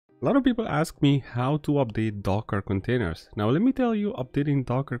A lot of people ask me how to update Docker containers. Now let me tell you, updating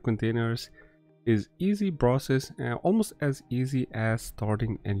Docker containers is easy process and almost as easy as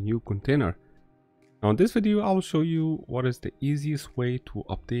starting a new container. Now in this video I will show you what is the easiest way to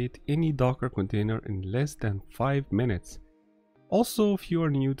update any Docker container in less than 5 minutes. Also, if you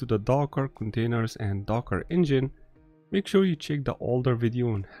are new to the Docker containers and Docker engine, make sure you check the older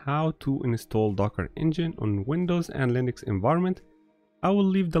video on how to install Docker engine on Windows and Linux environment. I will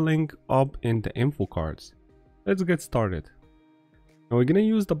leave the link up in the info cards. Let's get started. Now we're gonna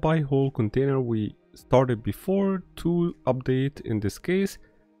use the by-hole container we started before to update. In this case,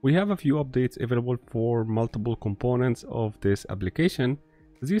 we have a few updates available for multiple components of this application.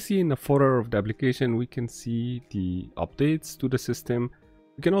 As you see in the footer of the application, we can see the updates to the system.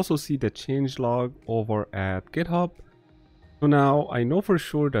 We can also see the changelog over at GitHub. So now I know for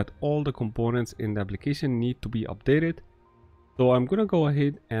sure that all the components in the application need to be updated. So I'm gonna go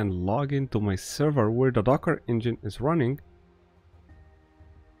ahead and log into my server where the Docker engine is running.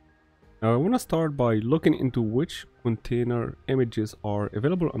 Now I want to start by looking into which container images are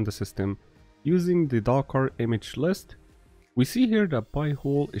available on the system using the Docker image list. We see here that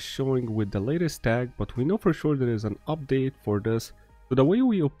by-hole is showing with the latest tag, but we know for sure there is an update for this. So the way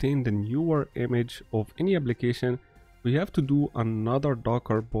we obtain the newer image of any application, we have to do another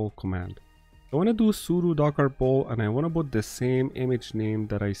docker pull command. I want to do sudo docker pull and I want to put the same image name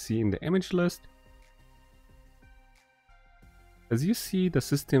that I see in the image list. As you see, the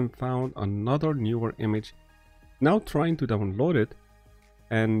system found another newer image, now trying to download it,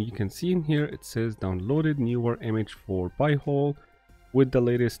 and you can see in here it says downloaded newer image for by-hole with the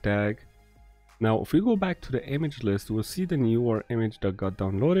latest tag. Now if we go back to the image list, we'll see the newer image that got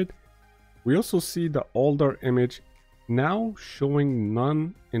downloaded. We also see the older image now showing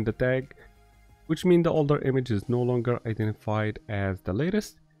none in the tag, which means the older image is no longer identified as the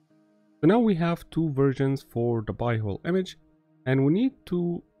latest. So now we have two versions for the by-hole image, and we need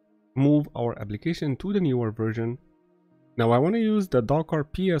to move our application to the newer version. Now I want to use the docker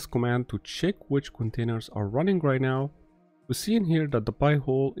ps command to check which containers are running right now. We see in here that the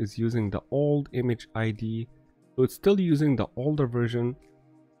by-hole is using the old image ID, so it's still using the older version.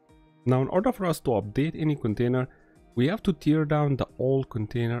 Now in order for us to update any container, we have to tear down the old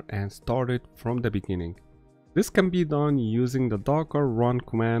container and start it from the beginning. This can be done using the docker run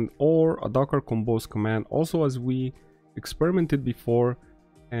command or a docker compose command, also as we experimented before,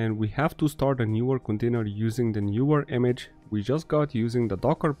 and we have to start a newer container using the newer image we just got using the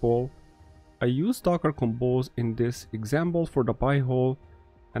docker pull. I used docker compose in this example for the by-hole,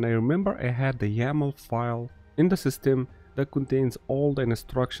 and I remember I had the YAML file in the system that contains all the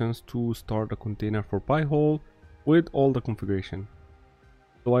instructions to start a container for by-hole with all the configuration.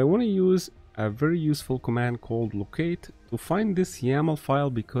 So I want to use a very useful command called locate to find this YAML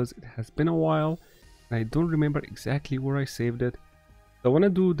file because it has been a while and I don't remember exactly where I saved it. So I want to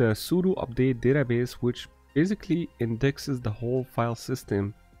do the sudo update database, which basically indexes the whole file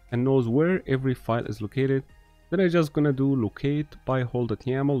system and knows where every file is located. Then I just gonna do locate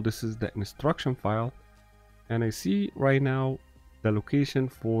by-hole.yaml. This is the instruction file, and I see right now the location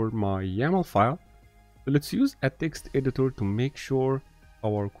for my YAML file. So let's use a text editor to make sure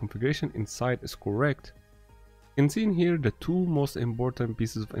our configuration inside is correct. You can see in here the two most important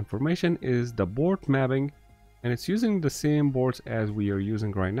pieces of information is the port mapping, and it's using the same ports as we are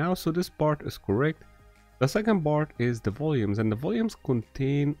using right now, so this part is correct. The second part is the volumes, and the volumes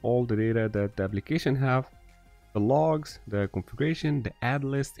contain all the data that the application have, the logs, the configuration, the add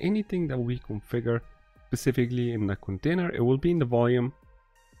list, anything that we configure specifically in the container, it will be in the volume.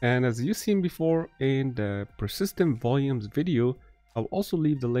 And as you've seen before in the persistent volumes video, I'll also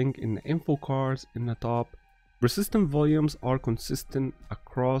leave the link in the info cards in the top. Persistent volumes are consistent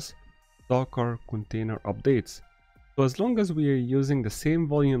across Docker container updates. So as long as we are using the same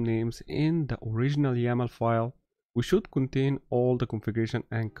volume names in the original YAML file, we should contain all the configuration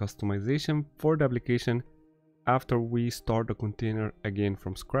and customization for the application after we start the container again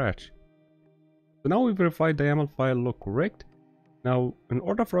from scratch. So now we verified the YAML file look correct. Now, in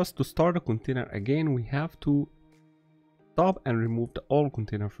order for us to start a container again, we have to stop and remove the old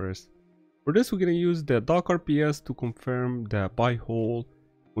container first. For this, we're going to use the docker ps to confirm the by-hole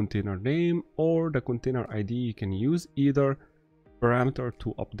container name or the container ID. You can use either parameter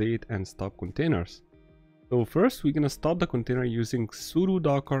to update and stop containers. So first, we're going to stop the container using sudo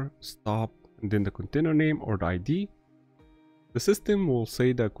docker stop and then the container name or the ID. The system will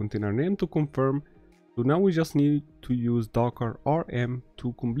say the container name to confirm. So now we just need to use docker rm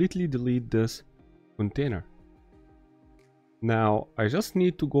to completely delete this container. Now I just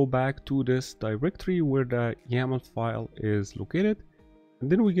need to go back to this directory where the YAML file is located And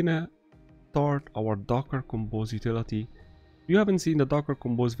then we're gonna start our Docker Compose utility. If you haven't seen the Docker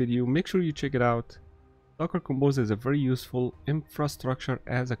Compose video, make sure you check it out. Docker Compose is a very useful infrastructure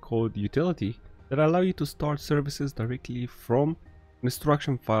as a code utility that allow you to start services directly from an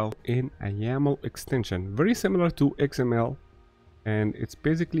instruction file in a YAML extension, very similar to XML. And it's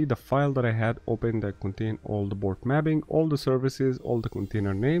basically the file that I had open that contain all the port mapping, all the services, all the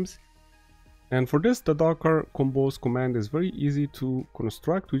container names. And for this, the Docker Compose command is very easy to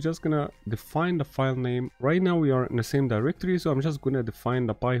construct. We're just gonna define the file name. Right now we are in the same directory, so I'm just gonna define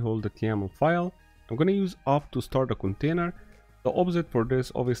the pyhole.yaml file. I'm gonna use up to start a container. The opposite for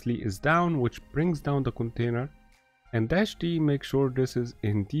this obviously is down, which brings down the container. And -d, make sure this is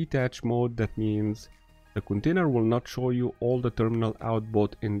in detach mode. That means the container will not show you all the terminal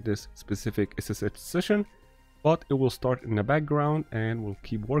output in this specific SSH session, but it will start in the background and will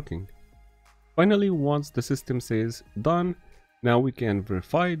keep working. Finally, once the system says done, now we can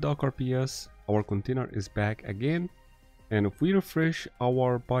verify Docker PS. Our container is back again. And if we refresh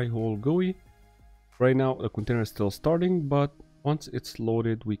our Pi-hole GUI, right now the container is still starting, but once it's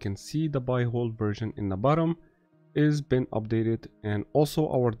loaded, we can see the Pi-hole version in the bottom is been updated, and also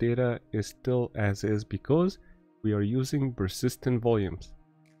our data is still as is because we are using persistent volumes.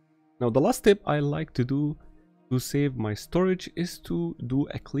 Now the last tip I like to do to save my storage is to do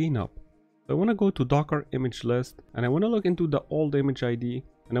a cleanup. So I want to go to Docker image list and I want to look into the old image ID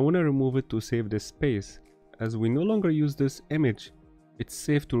and I want to remove it to save this space. As we no longer use this image, it's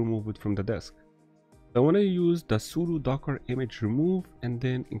safe to remove it from the disk. So I want to use the sudo docker image remove and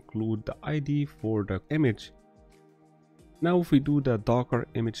then include the ID for the image. Now if we do the Docker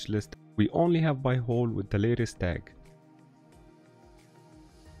image list, we only have Pi-hole with the latest tag.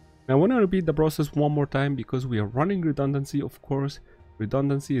 Now I want to repeat the process one more time because we are running redundancy. Of course,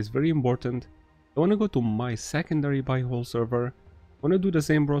 redundancy is very important. I want to go to my secondary Pi-hole server. I want to do the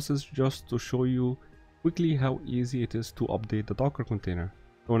same process just to show you quickly how easy it is to update the Docker container.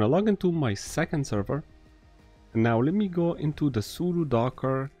 I want to log into my second server. And now let me go into the sudo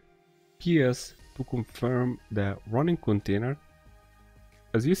docker ps to confirm the running container.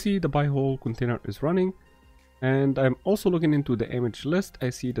 As you see, the Pi-hole container is running, and I'm also looking into the image list. I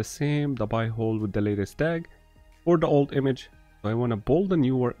see the same, the Pi-hole with the latest tag for the old image. So I want to pull the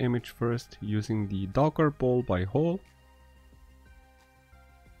newer image first using the docker pull Pi-hole.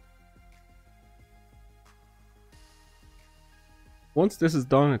 Once this is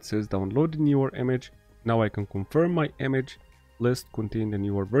done, it says download the newer image. Now I can confirm my image list contain the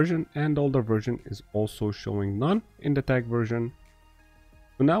newer version, and the older version is also showing none in the tag version.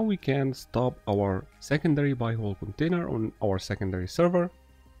 So now we can stop our secondary Pi-hole container on our secondary server.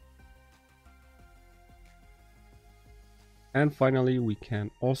 And finally, we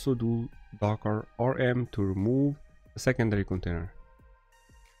can also do docker rm to remove the secondary container.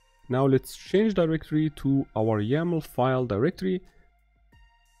 Now let's change directory to our YAML file directory.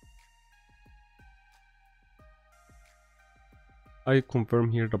 I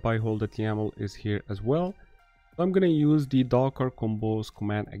confirm here the Pi-hole.yaml is here as well. So I'm going to use the docker compose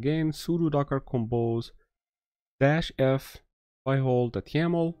command again. Sudo docker compose -f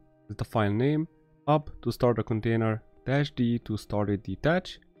Pi-hole.yaml is the file name. Up to start a container, -d to start it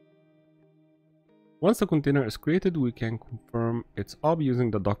detach. Once the container is created, we can confirm it's up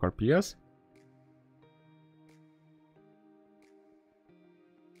using the docker ps.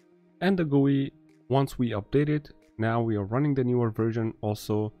 And the GUI, once we update it, now we are running the newer version,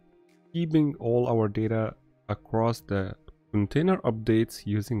 also keeping all our data across the container updates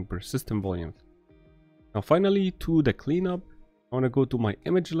using persistent volumes. Now finally, to the cleanup, I want to go to my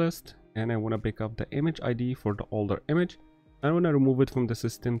image list and I want to pick up the image ID for the older image. I want to remove it from the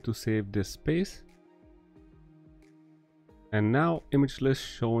system to save this space. And now image list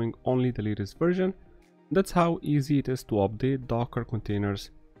showing only the latest version. That's how easy it is to update Docker containers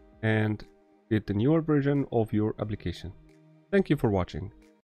and get the newer version of your application. Thank you for watching.